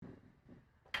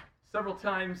several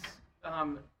times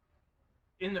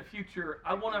in the future,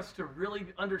 I want us to really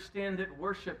understand that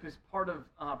worship is part of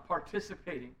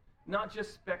participating, not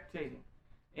just spectating.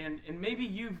 And maybe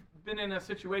you've been in a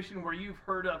situation where you've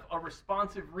heard of a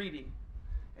responsive reading,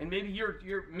 and maybe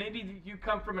maybe you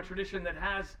come from a tradition that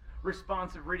has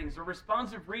responsive readings. A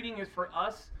responsive reading is for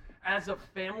us as a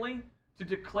family to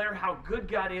declare how good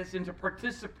God is and to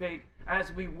participate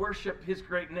as we worship His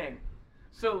great name.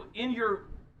 So in your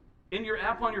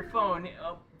app on your phone,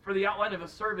 for the outline of the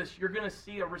service, you're going to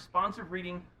see a responsive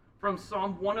reading from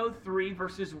Psalm 103,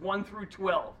 verses 1 through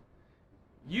 12.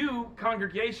 You,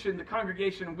 congregation,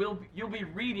 you'll be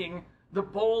reading the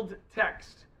bold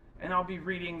text, and I'll be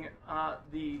reading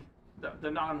the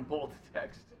non-bold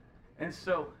text. And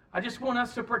so I just want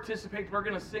us to participate. We're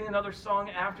going to sing another song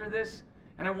after this,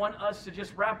 and I want us to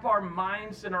just wrap our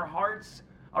minds and our hearts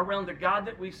around the God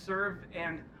that we serve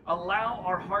and allow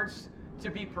our hearts to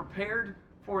be prepared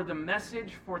for the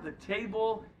message, for the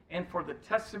table, and for the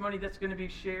testimony that's going to be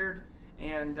shared.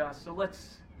 And so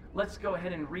let's go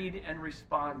ahead and read and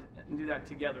respond and do that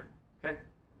together, okay?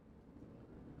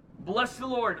 Bless the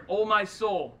Lord, O my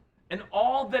soul, and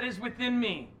all that is within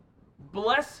me.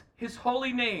 Bless His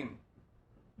holy name.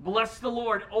 Bless the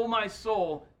Lord, O my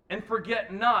soul, and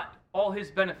forget not all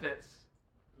His benefits.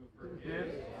 Who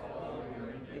forgives all your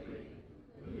iniquity,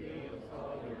 who heals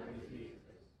all your diseases.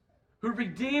 Who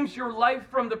redeems your life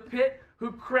from the pit,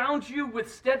 who crowns you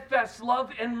with steadfast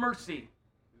love and mercy.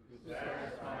 Who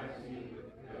satisfies you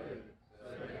with good,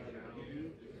 so that your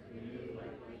youth is renewed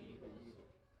like the eagles.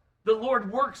 The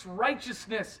Lord works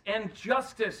righteousness and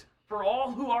justice for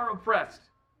all who are oppressed.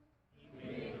 He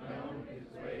made known His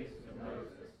ways to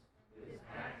Moses, His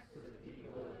acts to the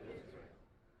people of Israel.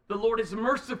 The Lord is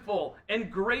merciful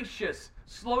and gracious,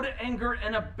 slow to anger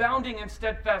and abounding in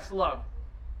steadfast love.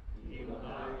 He will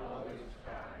not always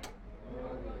chide, nor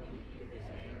will He keep His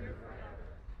anger forever.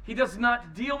 He does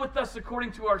not deal with us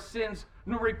according to our sins,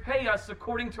 nor repay us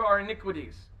according to our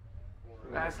iniquities.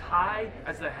 As high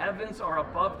as the heavens are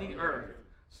above the earth,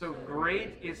 so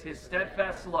great is His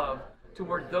steadfast love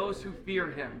toward those who fear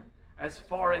Him. As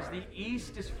far as the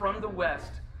east is from the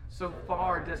west, so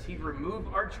far does He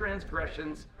remove our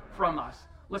transgressions from us.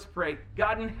 Let's pray.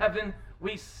 God in heaven,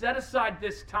 we set aside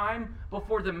this time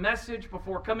before the message,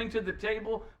 before coming to the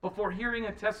table, before hearing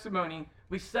a testimony.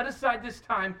 We set aside this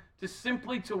time to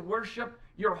simply to worship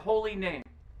your holy name.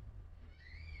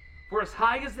 For as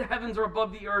high as the heavens are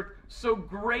above the earth, so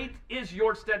great is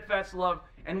your steadfast love.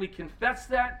 And we confess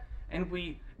that and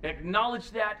we acknowledge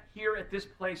that here at this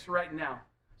place right now.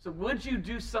 So would you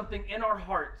do something in our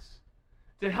hearts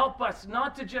to help us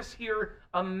not to just hear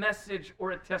a message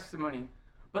or a testimony,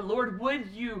 but Lord, would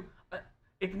you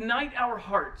ignite our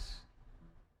hearts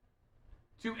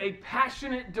to a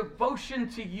passionate devotion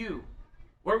to you,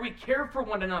 where we care for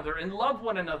one another and love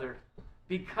one another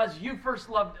because you first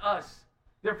loved us.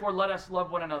 Therefore, let us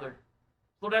love one another.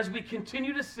 Lord, as we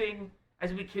continue to sing,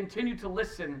 as we continue to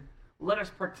listen, let us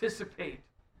participate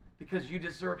because you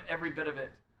deserve every bit of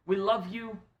it. We love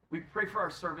you. We pray for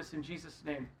our service in Jesus'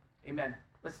 name. Amen.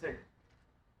 Let's sing.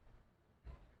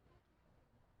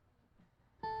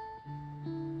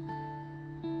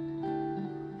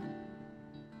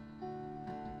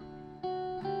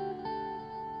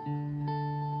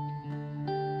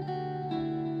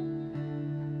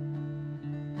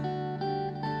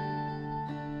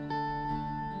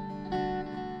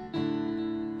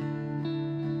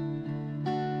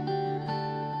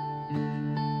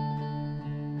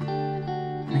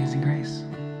 Amazing grace.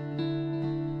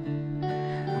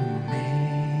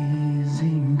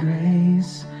 Amazing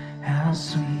grace, how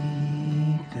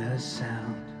sweet the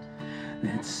sound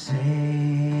that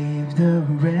saved a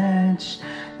wretch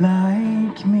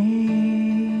like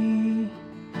me.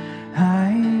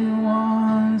 I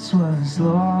once was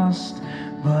lost,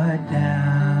 but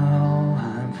now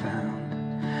I'm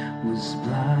found. Was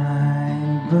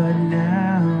blind, but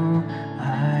now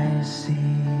I see.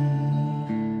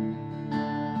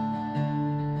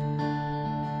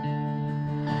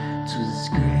 'Twas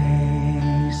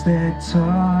grace that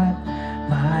taught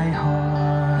my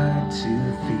heart to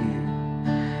fear,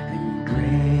 and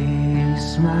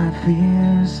grace my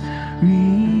fears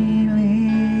relieved.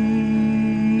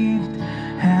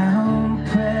 How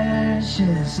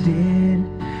precious did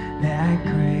that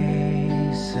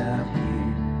grace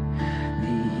appear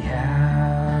the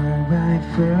hour I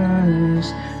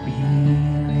first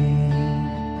believed.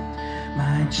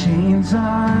 My chains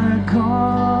are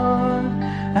gone,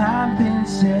 I've been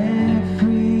set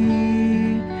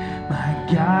free. My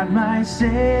God, my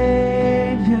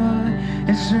Savior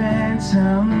has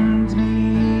ransomed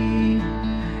me.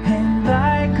 And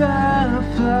like a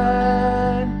flood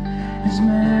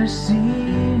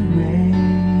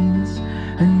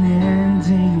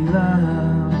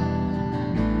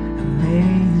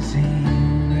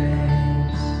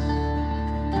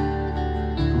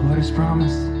has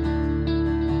promised.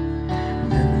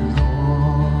 The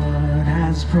Lord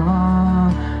has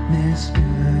promised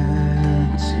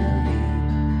good to me.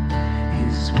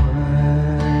 His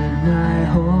word my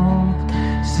hope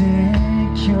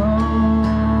secures.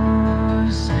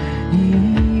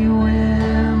 He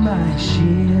will my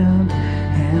shield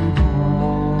and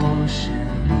portion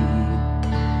be,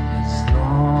 as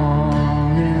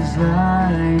long as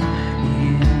life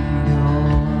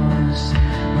endures.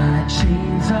 My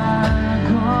chains are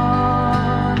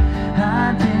gone,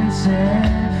 I've been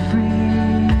set free.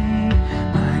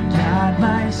 My God,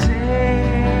 my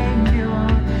Savior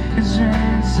has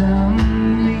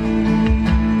ransomed me,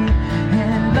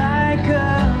 and like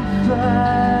a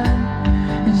flood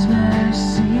His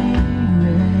mercy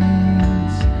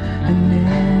reigns,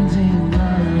 unending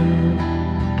love,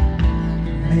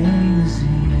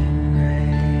 amazing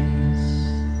grace.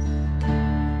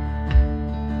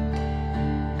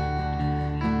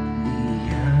 The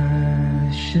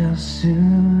earth shall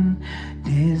soon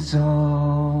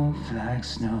dissolve like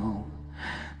snow,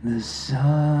 the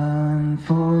sun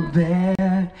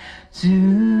forbear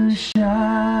to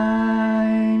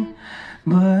shine,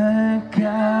 but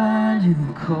God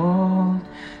who called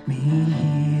me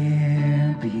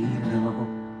here below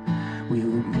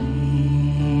will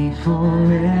be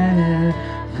forever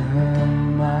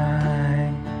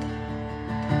mine,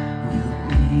 will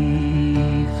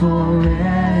be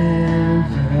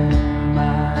forever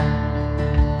mine.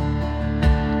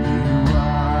 You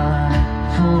are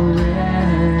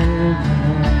forever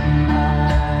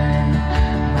mine.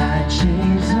 My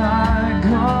chains are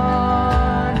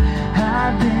gone,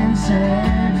 I've been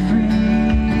set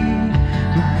free.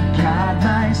 My God,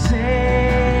 my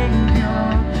Savior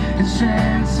has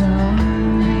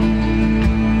ransomed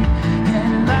me,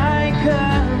 and like a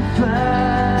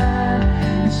flood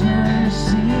His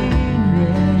mercy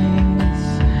reigns,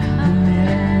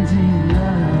 unending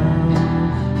love,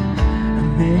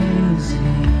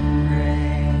 amazing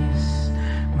grace.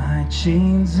 My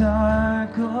chains are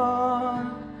gone,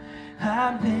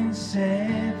 I've been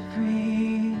set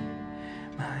free.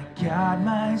 My God,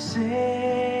 my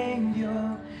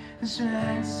Savior has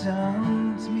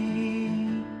ransomed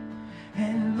me,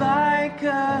 and like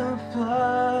a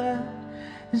flood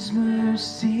His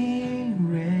mercy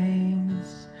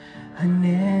reigns,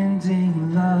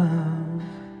 unending love,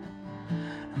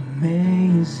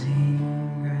 amazing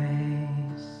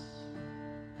grace.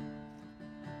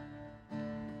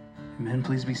 Amen.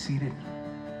 Please be seated.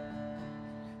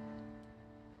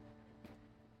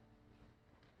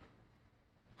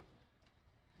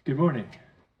 Good morning.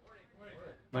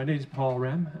 My name is Paul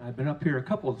Rem. I've been up here a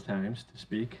couple of times to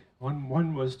speak.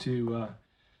 One was to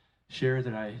share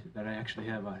that I actually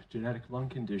have a genetic lung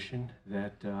condition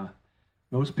that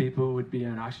most people would be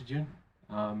on oxygen.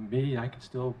 Me, I can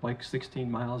still bike 16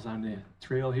 miles on the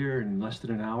trail here in less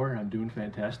than an hour. I'm doing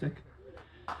fantastic.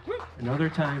 Another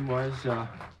time was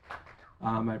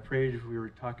I prayed. We were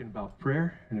talking about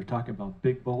prayer, and we were talking about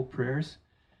big, bold prayers.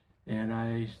 And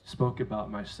I spoke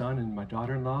about my son and my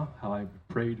daughter-in-law, how I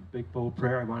prayed a big, bold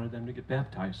prayer. I wanted them to get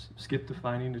baptized. Skipped the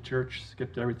finding the church,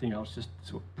 skipped everything else, just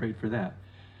prayed for that.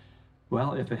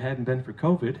 Well, if it hadn't been for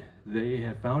COVID, they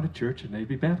had found a church and they'd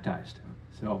be baptized.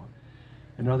 So,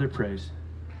 another praise.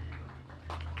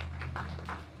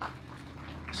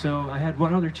 So I had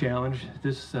one other challenge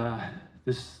this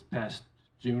past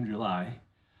June, July.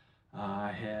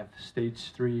 I have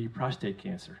stage 3 prostate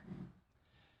cancer.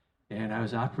 And I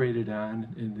was operated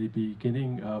on in the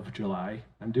beginning of July.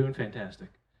 I'm doing fantastic.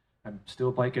 I'm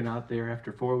still biking out there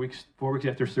after 4 weeks. 4 weeks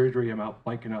after surgery, I'm out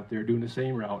biking out there doing the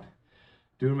same route,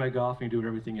 doing my golfing, doing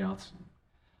everything else.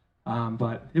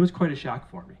 But it was quite a shock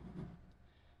for me.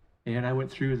 And I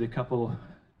went through the couple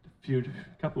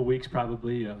weeks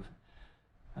probably of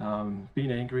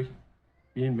being angry,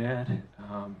 being mad,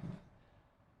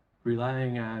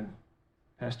 relying on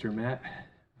Pastor Matt,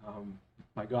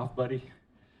 my golf buddy.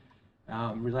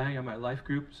 Relying on my life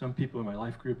group. Some people in my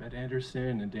life group at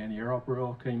Anderson and Danny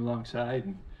Arrowborough came alongside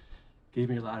and gave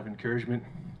me a lot of encouragement.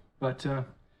 But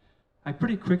I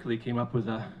pretty quickly came up with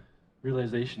a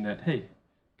realization that, hey,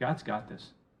 God's got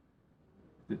this.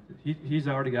 He's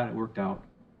already got it worked out.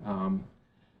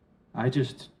 I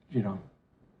just,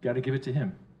 got to give it to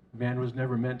Him. Man was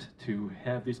never meant to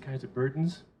have these kinds of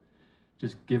burdens.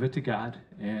 Just give it to God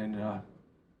and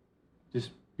just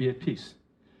be at peace.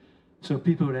 So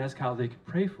people would ask how they could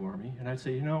pray for me, and I'd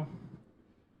say,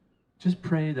 just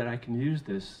pray that I can use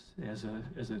this as a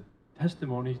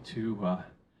testimony to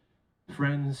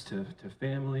friends, to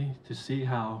family, to see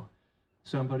how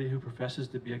somebody who professes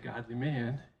to be a godly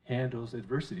man handles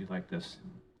adversity like this.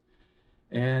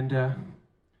 And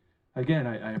again,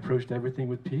 I approached everything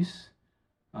with peace.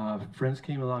 Friends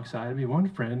came alongside me. One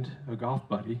friend, a golf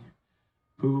buddy,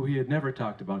 who he had never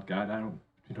talked about God.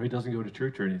 He doesn't go to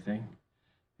church or anything.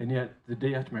 And yet, the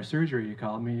day after my surgery, he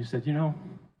called me. He said,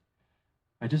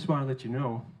 I just want to let you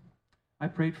know, I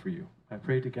prayed for you. I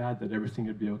prayed to God that everything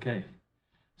would be okay.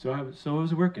 So it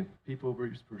was working. People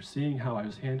were seeing how I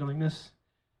was handling this,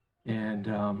 and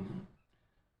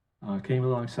came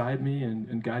alongside me,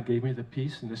 and God gave me the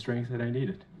peace and the strength that I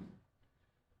needed.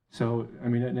 So,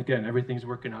 and again, everything's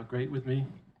working out great with me.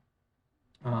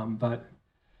 But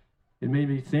it made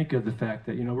me think of the fact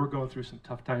that, we're going through some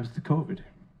tough times with COVID.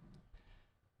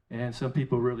 And some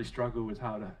people really struggle with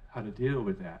how to deal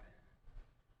with that.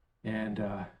 And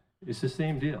it's the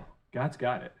same deal. God's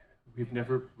got it. We've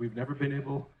never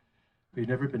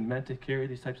been meant to carry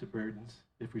these types of burdens.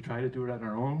 If we try to do it on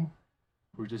our own,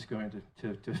 we're just going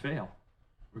to fail.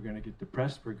 We're going to get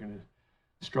depressed. We're going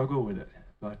to struggle with it.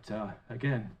 But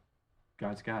again,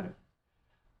 God's got it.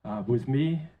 With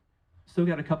me, still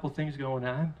got a couple things going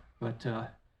on, but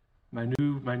my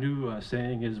new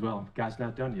saying is, well, God's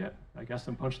not done yet. I got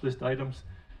some punch list items.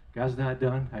 God's not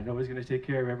done. I know He's going to take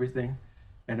care of everything,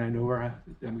 and I know where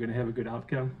I'm going to have a good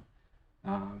outcome.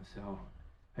 So,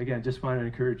 again, just want to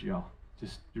encourage y'all.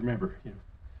 Just remember,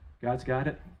 God's got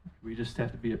it. We just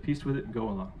have to be at peace with it and go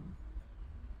along.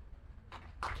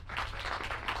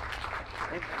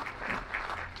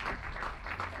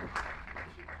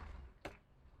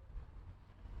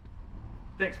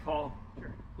 Thanks, Paul.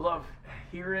 Love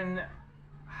hearing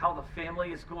how the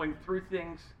family is going through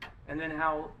things and then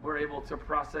how we're able to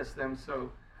process them.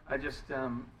 So I just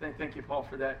thank you, Paul,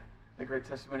 for that great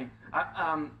testimony.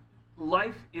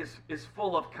 Life is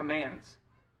full of commands.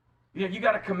 You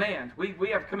got a command. We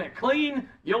have command. Clean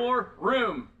your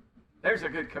room. There's a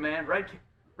good command, right?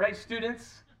 Right,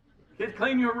 students? Kids,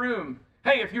 clean your room.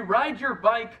 Hey, if you ride your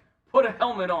bike, put a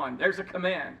helmet on. There's a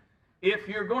command. If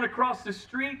you're going to cross the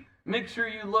street, make sure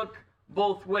you look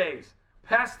both ways.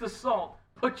 Pass the salt.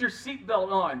 Put your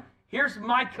seatbelt on. Here's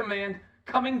my command.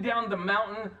 Coming down the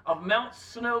mountain of Mount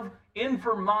Snow in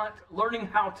Vermont, learning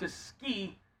how to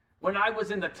ski when I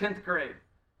was in the 10th grade.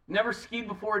 Never skied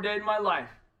before a day in my life.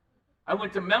 I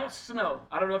went to Mount Snow.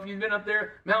 I don't know if you've been up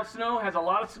there. Mount Snow has a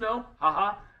lot of snow.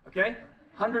 Okay?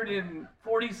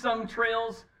 140 some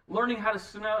trails, learning how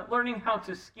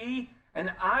to ski.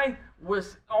 And I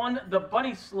was on the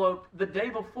bunny slope the day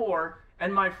before,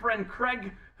 and my friend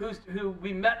Craig, who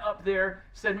we met up there,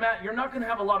 said, Matt, you're not going to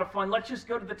have a lot of fun. Let's just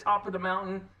go to the top of the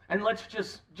mountain, and let's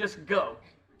just go.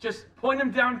 Just point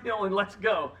him downhill, and let's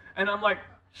go. And I'm like,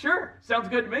 sure, sounds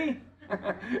good to me.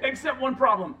 Except one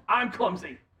problem. I'm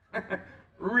clumsy.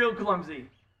 Real clumsy.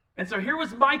 And so here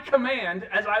was my command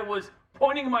as I was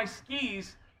pointing my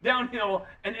skis downhill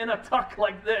and in a tuck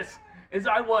like this, as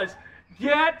I was,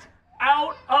 get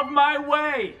out of my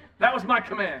way. That was my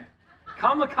command.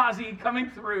 Kamikaze coming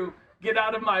through, get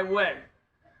out of my way.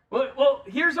 Well,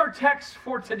 here's our text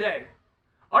for today.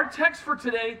 Our text for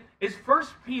today is 1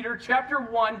 Peter chapter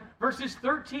 1, verses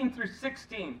 13 through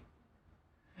 16.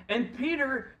 And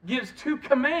Peter gives two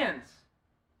commands.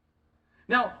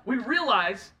 Now, we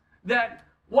realize that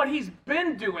what he's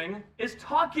been doing is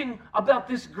talking about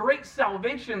this great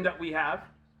salvation that we have,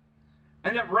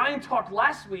 and that Ryan talked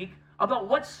last week about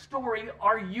what story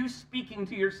are you speaking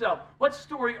to yourself? What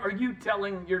story are you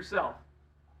telling yourself?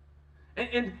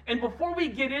 And before we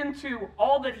get into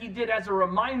all that he did as a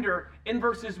reminder in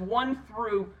verses 1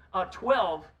 through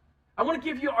 12, I want to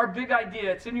give you our big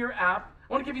idea. It's in your app.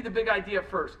 I want to give you the big idea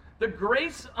first. The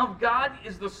grace of God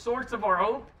is the source of our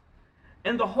hope,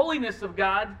 and the holiness of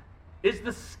God is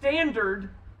the standard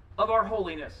of our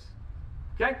holiness.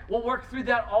 Okay? We'll work through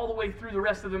that all the way through the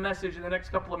rest of the message in the next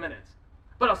couple of minutes.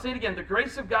 But I'll say it again. The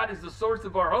grace of God is the source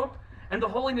of our hope, and the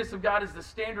holiness of God is the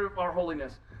standard of our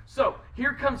holiness. So,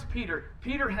 here comes Peter.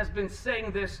 Peter has been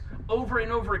saying this over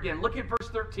and over again. Look at verse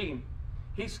 13.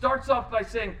 He starts off by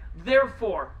saying,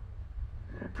 therefore,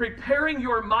 preparing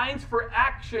your minds for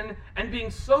action and being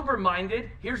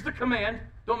sober-minded, here's the command,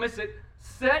 don't miss it,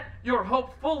 set your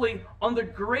hope fully on the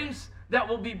grace that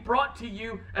will be brought to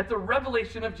you at the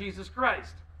revelation of Jesus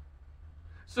Christ.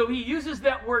 So he uses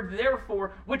that word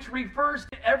therefore, which refers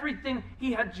to everything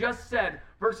he had just said,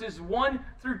 verses 1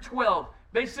 through 12,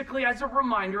 basically as a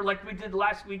reminder, like we did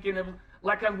last week and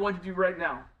like I'm going to do right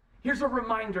now. Here's a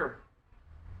reminder.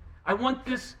 I want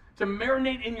this to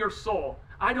marinate in your soul.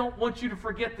 I don't want you to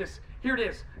forget this. Here it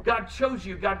is. God chose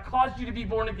you. God caused you to be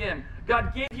born again.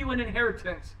 God gave you an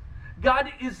inheritance.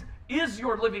 God is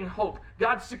your living hope.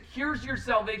 God secures your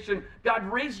salvation. God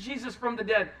raised Jesus from the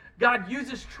dead. God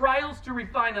uses trials to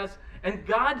refine us, and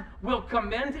God will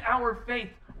commend our faith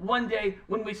one day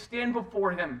when we stand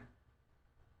before him.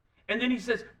 And then he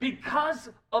says, because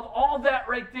of all that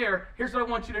right there, here's what I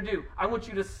want you to do. I want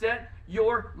you to set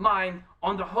your mind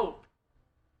on the hope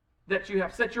that you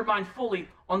have. Set your mind fully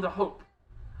on the hope,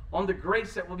 on the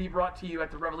grace that will be brought to you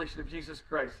at the revelation of Jesus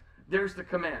Christ. There's the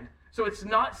command. So it's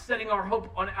not setting our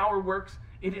hope on our works.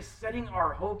 It is setting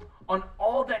our hope on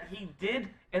all that he did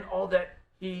and all that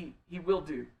he will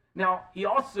do. Now, he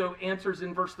also answers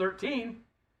in verse 13.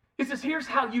 He says, here's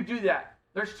how you do that.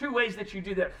 There's two ways that you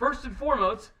do that. First and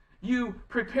foremost, you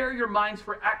prepare your minds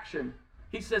for action.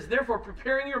 He says, therefore,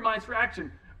 preparing your minds for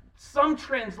action. Some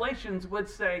translations would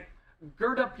say,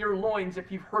 gird up your loins,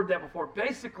 if you've heard that before.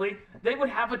 Basically, they would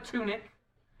have a tunic.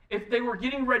 If they were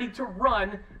getting ready to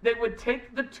run, they would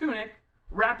take the tunic,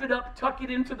 wrap it up, tuck it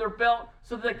into their belt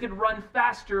so that they could run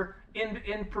faster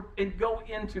and go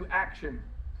into action.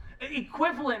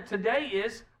 Equivalent today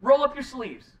is roll up your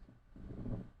sleeves.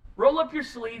 Roll up your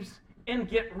sleeves and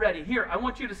get ready. Here, I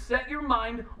want you to set your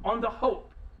mind on the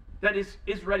hope that is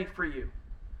ready for you.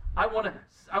 I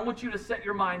want you to set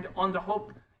your mind on the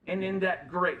hope and in that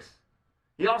grace.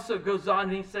 He also goes on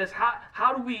and he says,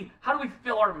 how do we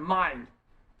fill our mind?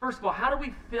 First of all, how do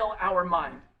we fill our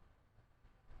mind?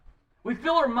 We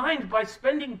fill our mind by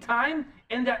spending time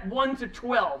in that 1 to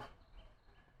 12,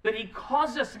 that he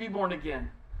caused us to be born again,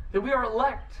 that we are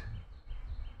elect.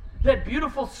 That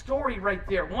beautiful story right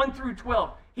there, 1 through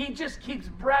 12. He just keeps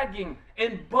bragging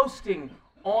and boasting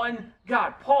on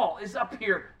God. Paul is up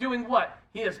here doing what?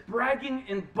 He is bragging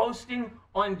and boasting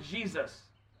on Jesus.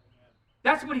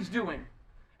 That's what he's doing.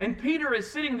 And Peter is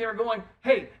sitting there going,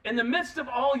 hey, in the midst of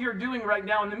all you're doing right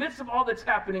now, in the midst of all that's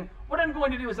happening, what I'm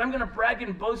going to do is I'm going to brag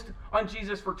and boast on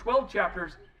Jesus for 12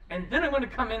 chapters, and then I'm going to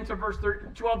come into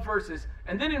 12 verses,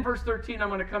 and then in verse 13 I'm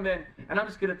going to come in, and I'm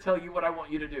just going to tell you what I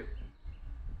want you to do.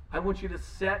 I want you to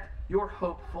set your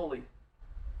hope fully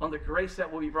on the grace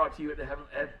that will be brought to you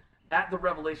at the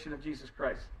revelation of Jesus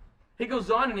Christ. He goes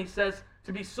on and he says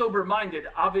to be sober-minded.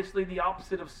 Obviously, the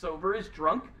opposite of sober is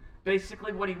drunk.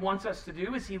 Basically, what he wants us to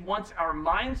do is he wants our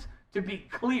minds to be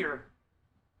clear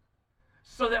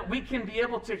so that we can be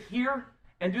able to hear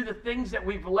and do the things that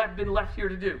we've been left here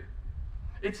to do.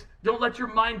 It's don't let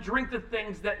your mind drink the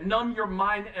things that numb your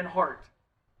mind and heart.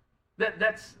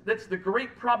 That's the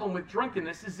great problem with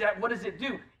drunkenness, is that what does it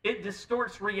do? It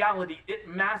distorts reality. It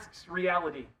masks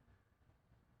reality.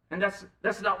 And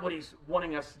that's not what he's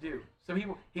wanting us to do. So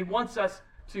he wants us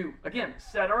to, again,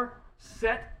 set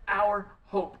our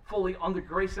hope fully on the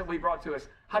grace that we brought to us.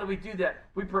 How do we do that?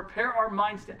 We prepare our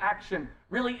minds to action.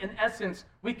 Really, in essence,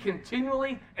 we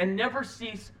continually and never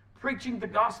cease preaching the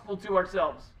gospel to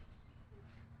ourselves.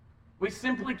 We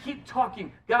simply keep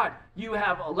talking. God, you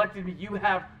have elected me. You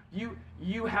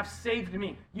have saved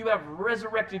me. You have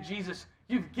resurrected Jesus.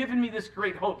 You've given me this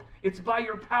great hope. It's by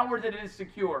your power that it is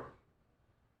secure.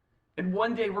 And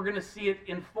one day we're going to see it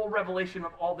in full revelation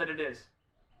of all that it is.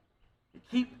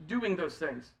 Keep doing those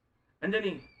things. And then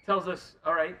he tells us,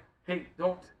 all right, hey,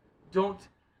 don't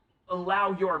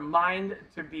allow your mind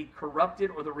to be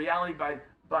corrupted or the reality by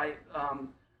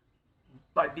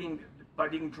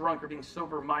being drunk or being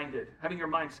sober-minded, having your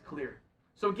minds clear.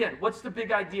 So again, what's the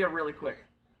big idea really quick?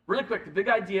 Really quick, the big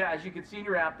idea, as you can see in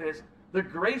your app, is the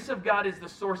grace of God is the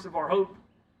source of our hope,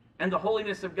 and the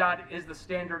holiness of God is the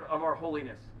standard of our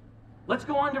holiness. Let's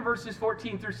go on to verses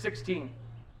 14 through 16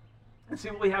 and see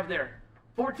what we have there.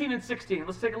 14 and 16,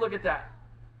 let's take a look at that.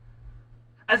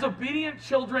 As obedient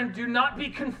children, do not be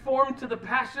conformed to the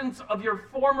passions of your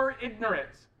former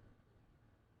ignorance.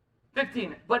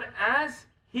 15, but as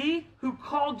he who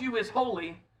called you is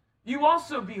holy, you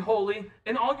also be holy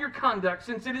in all your conduct,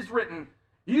 since it is written,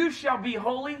 you shall be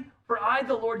holy, for I,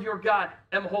 the Lord your God,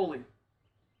 am holy.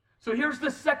 So here's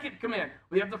the second command.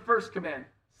 We have the first command.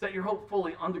 Set your hope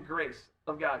fully on the grace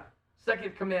of God.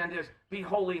 Second command is, be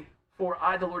holy, for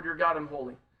I, the Lord your God, am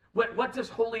holy. What does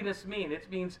holiness mean? It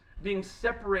means being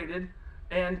separated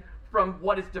and from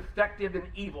what is defective and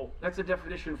evil. That's a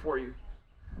definition for you.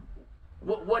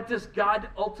 What does God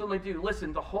ultimately do?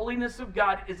 Listen, the holiness of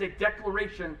God is a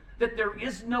declaration that there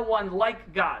is no one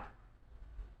like God.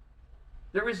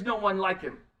 There is no one like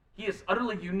him. He is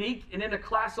utterly unique and in a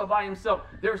class all by himself.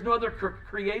 There is no other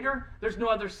creator. There's no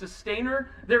other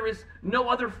sustainer. There is no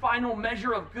other final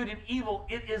measure of good and evil.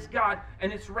 It is God,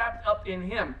 and it's wrapped up in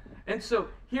him. And so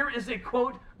here is a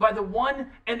quote by the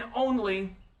one and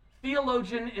only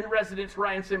theologian in residence,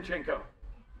 Ryan Simchenko.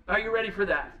 Are you ready for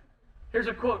that? Here's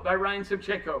a quote by Ryan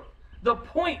Simchenko. The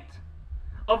point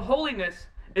of holiness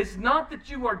is not that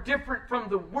you are different from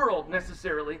the world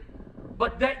necessarily,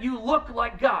 but that you look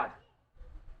like God.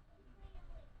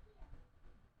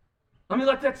 Let me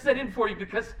let that set in for you,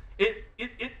 because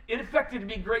it affected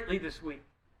me greatly this week.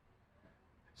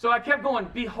 So I kept going,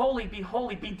 be holy,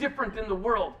 be different than the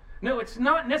world. No, it's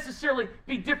not necessarily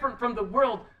be different from the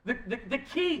world. The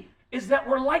key is that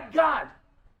we're like God,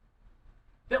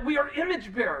 that we are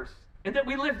image bearers, and that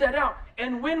we live that out.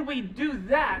 And when we do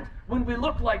that, when we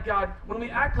look like God, when we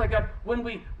act like God, when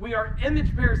we are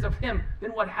image bearers of Him,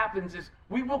 then what happens is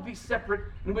we will be separate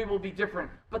and we will be different.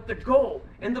 But the goal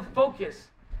and the focus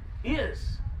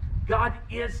is God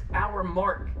is our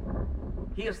mark.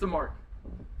 He is the mark.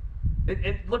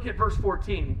 And look at verse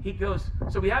 14. He goes,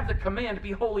 so we have the command to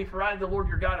be holy, for I, the Lord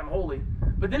your God, am holy.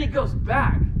 But then he goes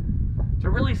back to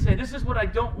really say, this is what I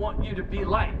don't want you to be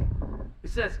like. It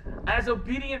says, as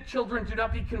obedient children, do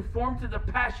not be conformed to the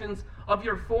passions of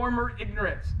your former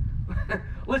ignorance.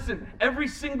 Listen, every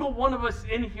single one of us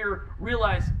in here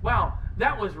realize, wow,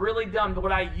 that was really dumb,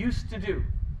 what I used to do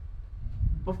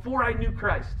before I knew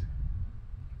Christ.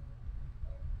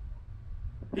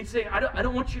 He's saying, I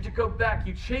don't want you to go back.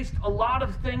 You chased a lot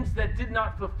of things that did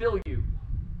not fulfill you.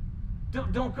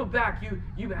 Don't go back.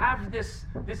 You have this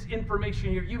information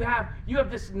here. You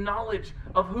have this knowledge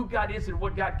of who God is and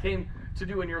what God came to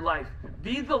do in your life.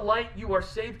 Be the light you are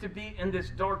saved to be in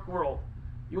this dark world.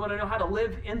 You want to know how to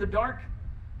live in the dark?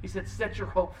 He said, set your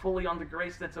hope fully on the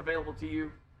grace that's available to you.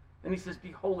 And he says,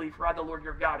 be holy, for I, the Lord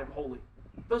your God, am holy.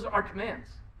 Those are our commands.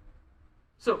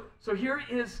 So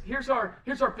here's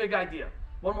our big idea.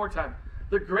 One more time.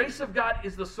 The grace of God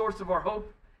is the source of our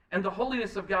hope, and the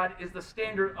holiness of God is the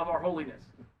standard of our holiness.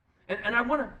 And I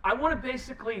want to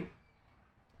basically,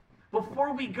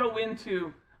 before we go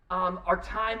into our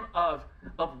time of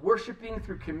worshiping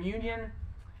through communion,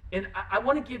 and I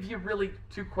want to give you really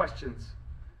two questions.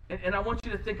 And I want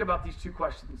you to think about these two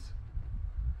questions.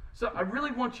 So I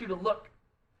really want you to look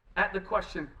at the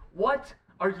question, what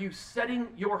are you setting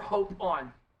your hope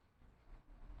on?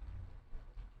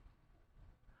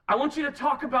 I want you to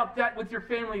talk about that with your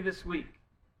family this week.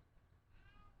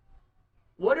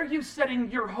 What are you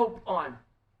setting your hope on?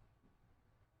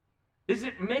 Is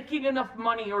it making enough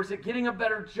money, or is it getting a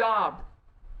better job?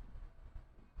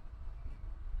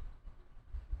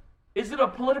 Is it a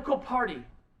political party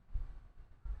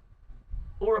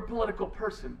or a political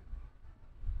person?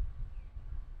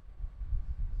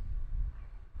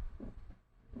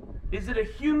 Is it a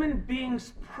human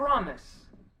being's promise?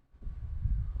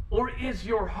 Or is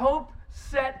your hope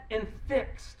set and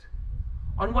fixed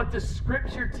on what the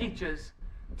Scripture teaches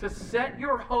to set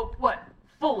your hope, what?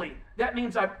 Fully. That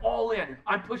means I'm all in.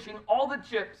 I'm pushing all the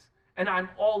chips and I'm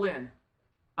all in.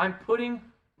 I'm putting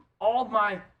all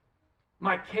my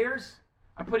cares,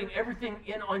 I'm putting everything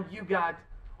in on you, God,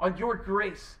 on your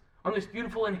grace, on this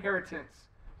beautiful inheritance.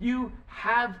 You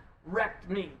have wrecked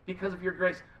me because of your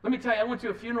grace. Let me tell you, I went to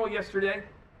a funeral yesterday.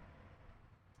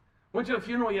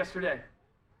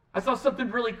 I saw something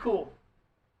really cool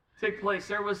take place.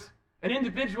 There was an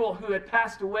individual who had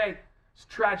passed away. It's a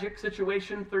tragic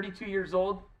situation, 32 years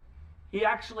old. He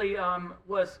actually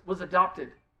was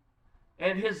adopted.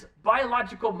 And his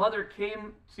biological mother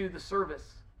came to the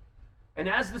service. And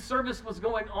as the service was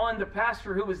going on, the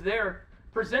pastor who was there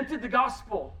presented the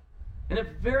gospel in a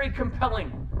very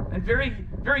compelling and very,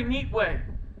 very neat way.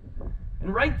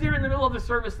 And right there in the middle of the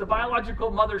service, the biological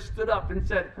mother stood up and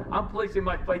said, I'm placing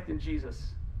my faith in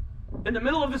Jesus. In the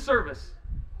middle of the service.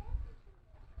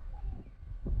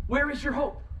 Where is your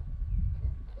hope?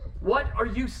 What are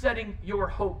you setting your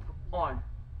hope on?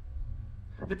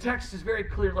 The text is very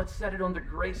clear. Let's set it on the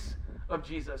grace of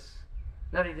Jesus,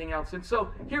 not anything else. And so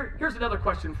here's another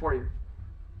question for you.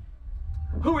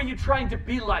 Who are you trying to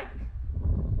be like?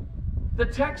 The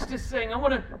text is saying, I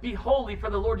want to be holy, for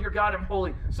the Lord your God am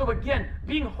holy. So again,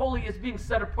 being holy is being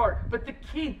set apart. But the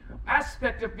key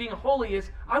aspect of being holy is,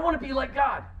 I want to be like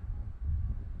God.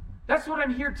 That's what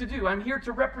I'm here to do. I'm here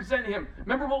to represent Him.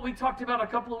 Remember what we talked about a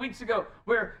couple of weeks ago,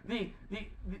 where the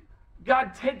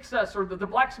God takes us, or the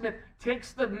blacksmith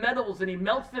takes the metals and he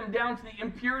melts them down to the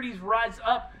impurities rise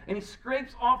up, and he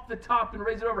scrapes off the top and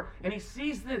raises it over, and he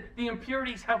sees the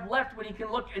impurities have left when he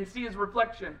can look and see his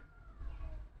reflection.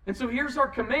 And so here's our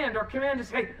command. Our command is,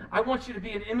 hey, I want you to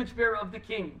be an image bearer of the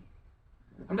King.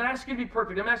 I'm not asking you to be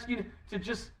perfect. I'm asking you to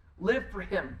just live for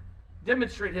Him,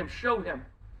 demonstrate Him, show Him.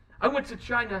 I went to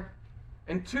China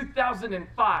in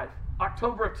 2005,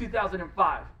 October of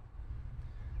 2005.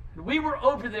 And we were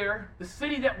over there, the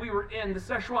city that we were in, the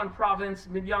Sichuan province,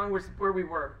 Mianyang was where we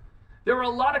were. There were a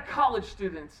lot of college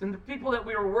students, and the people that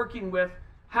we were working with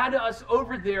had us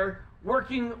over there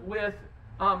working with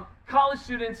college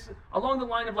students along the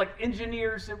line of like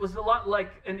engineers. It was a lot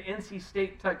like an NC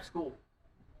State type school.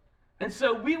 And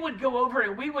so we would go over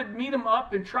and we would meet them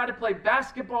up and try to play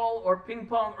basketball or ping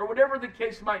pong or whatever the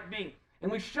case might be.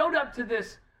 And we showed up to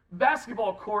this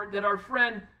basketball court that our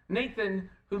friend Nathan,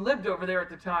 who lived over there at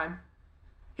the time,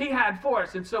 he had for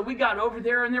us. And so we got over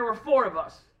there and there were 4 of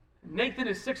us. Nathan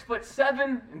is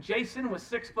 6'7" and Jason was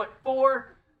 6'4".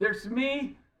 There's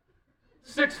me,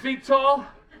 6 feet tall,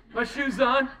 my shoes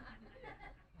on.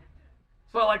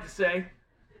 That's what I like to say.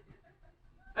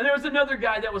 And there was another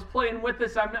guy that was playing with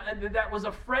us. That was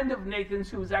a friend of Nathan's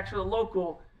who was actually a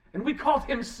local, and we called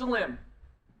him Slim.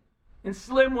 And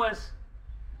Slim was,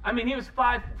 he was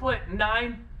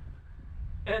 5'9"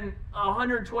 and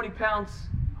 120 pounds,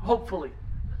 hopefully.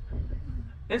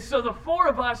 And so the 4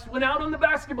 of us went out on the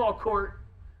basketball court,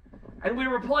 and we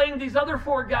were playing these other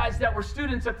 4 guys that were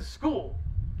students at the school.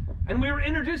 And we were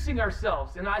introducing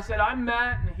ourselves. And I said, I'm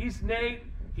Matt, and he's Nate,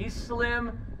 he's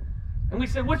Slim. And we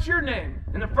said, what's your name?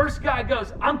 And the first guy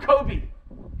goes, I'm Kobe.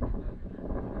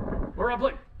 We're up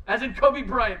like, as in Kobe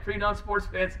Bryant for you non-sports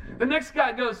fans. The next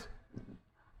guy goes,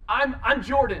 I'm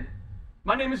Jordan.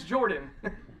 My name is Jordan.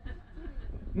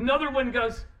 Another one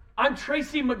goes, I'm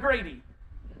Tracy McGrady.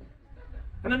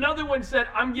 And another one said,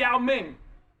 I'm Yao Ming.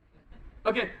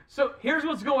 Okay, so here's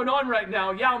what's going on right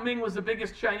now. Yao Ming was the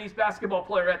biggest Chinese basketball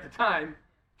player at the time.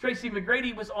 Tracy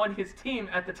McGrady was on his team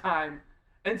at the time.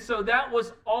 And so that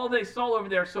was all they saw over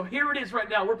there. So here it is right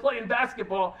now. We're playing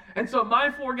basketball. And so my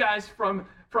 4 guys from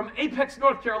Apex,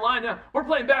 North Carolina, we're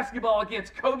playing basketball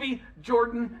against Kobe,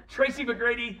 Jordan, Tracy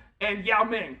McGrady, and Yao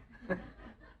Ming.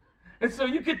 And so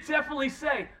you could definitely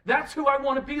say, that's who I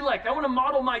want to be like. I want to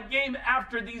model my game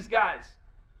after these guys.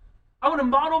 I want to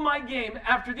model my game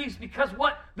after these because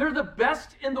what? They're the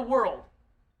best in the world.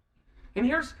 And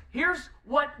here's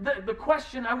what the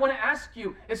question I want to ask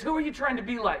you is, who are you trying to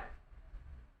be like?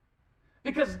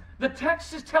 Because the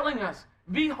text is telling us,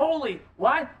 be holy.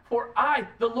 Why? For I,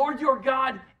 the Lord your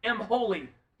God, am holy.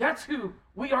 That's who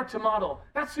we are to model.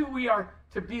 That's who we are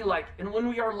to be like. And when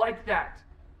we are like that,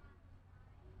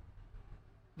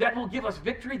 that will give us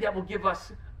victory. That will give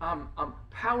us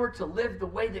power to live the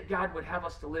way that God would have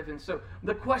us to live. And so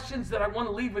the questions that I want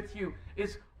to leave with you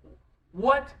is,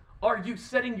 what are you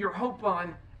setting your hope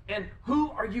on? And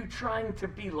who are you trying to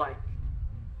be like?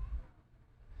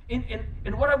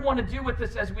 And what I want to do with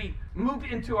this as we move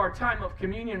into our time of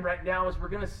communion right now is we're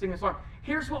going to sing a song.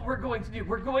 Here's what we're going to do.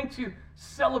 We're going to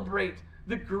celebrate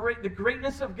the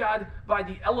greatness of God by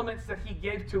the elements that he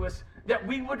gave to us, that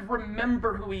we would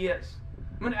remember who he is.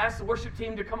 I'm going to ask the worship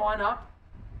team to come on up.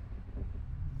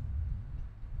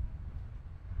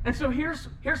 And so here's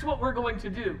what we're going to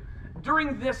do.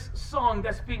 During this song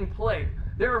that's being played,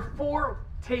 there are 4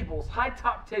 tables, high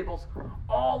top tables,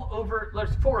 all over.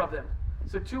 There's 4 of them.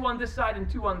 So 2 on this side and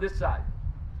 2 on this side.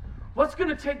 What's going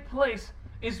to take place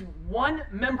is one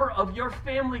member of your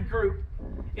family group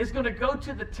is going to go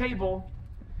to the table,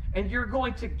 and you're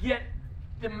going to get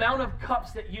the amount of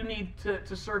cups that you need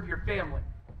to serve your family,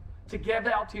 to give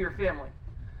out to your family.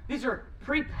 These are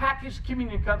pre-packaged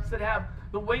communion cups that have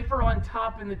the wafer on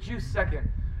top and the juice second.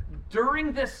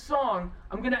 During this song,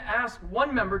 I'm going to ask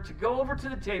one member to go over to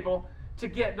the table to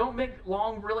get, don't make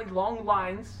really long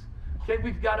lines. Okay,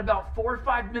 we've got about 4 or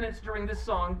 5 minutes during this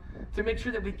song to make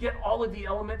sure that we get all of the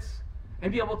elements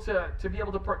and be able to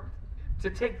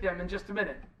take them in just a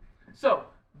minute. So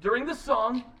during the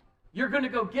song, you're going to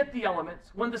go get the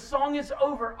elements. When the song is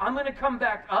over, I'm going to come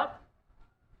back up,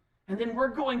 and then we're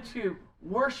going to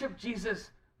worship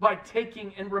Jesus by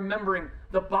taking and remembering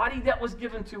the body that was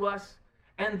given to us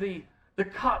and the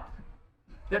cup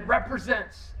that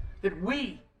represents that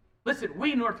we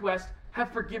Northwest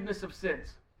have forgiveness of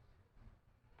sins.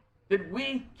 That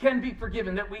we can be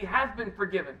forgiven, that we have been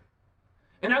forgiven.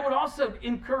 And I would also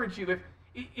encourage you,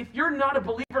 if you're not a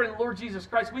believer in Lord Jesus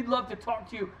Christ, we'd love to talk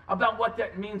to you about what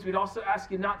that means. We'd also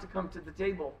ask you not to come to the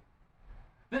table.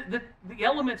 The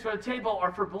elements for the table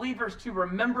are for believers to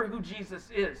remember who Jesus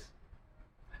is.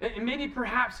 And maybe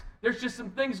perhaps there's just some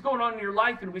things going on in your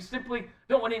life, and we simply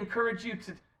don't want to encourage you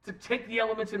to take the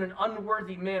elements in an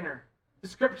unworthy manner. The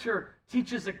scripture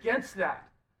teaches against that.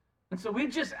 And so we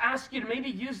just ask you to maybe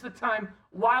use the time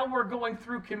while we're going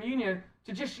through communion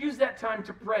to just use that time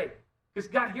to pray, because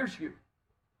God hears you.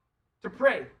 To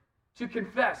pray, to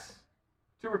confess,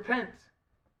 to repent,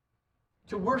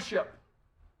 to worship,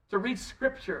 to read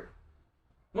scripture.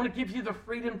 I want to give you the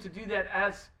freedom to do that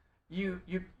as you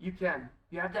can.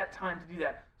 You have that time to do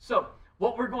that. So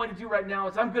what we're going to do right now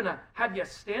is I'm going to have you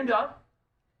stand up.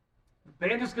 The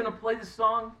band is going to play the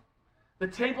song. The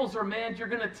tables are manned. You're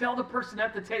going to tell the person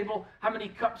at the table how many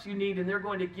cups you need, and they're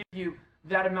going to give you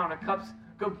that amount of cups.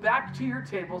 Go back to your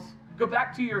tables. Go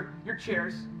back to your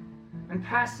chairs and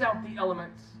pass out the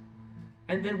elements.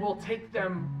 and then we'll take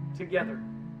them together.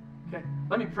 Okay,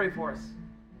 let me pray for us.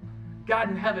 God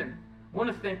in heaven, I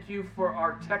want to thank you for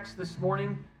our text this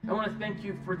morning. I want to thank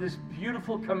you for this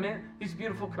beautiful these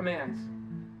beautiful commands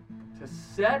to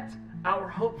set our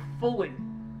hope fully.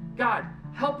 God,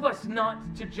 help us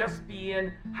not to just be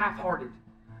in half-hearted.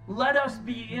 Let us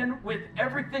be in with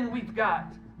everything we've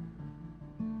got.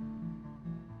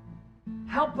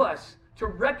 Help us to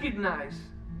recognize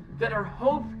that our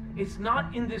hope is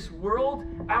not in this world.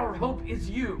 Our hope is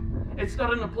you. It's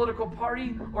not in a political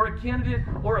party or a candidate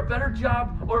or a better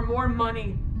job or more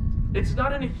money. It's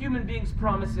not in a human being's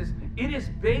promises. It is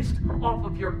based off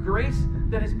of your grace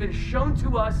that has been shown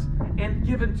to us and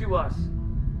given to us.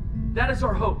 That is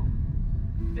our hope.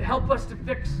 Help us to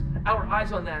fix our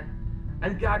eyes on that.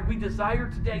 And God, we desire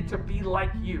today to be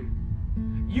like you.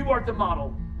 You are the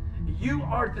model. You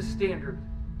are the standard.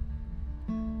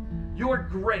 Your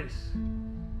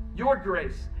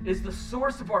grace is the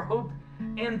source of our hope,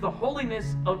 and the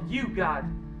holiness of you, God,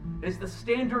 is the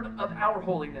standard of our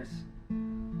holiness.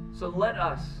 So let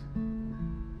us,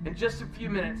 in just a few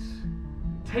minutes,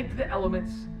 take the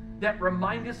elements that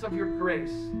remind us of your grace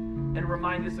and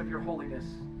remind us of your holiness.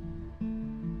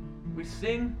 We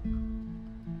sing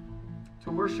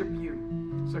to worship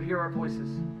you. So hear our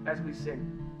voices as we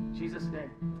sing. In Jesus' name,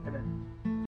 amen.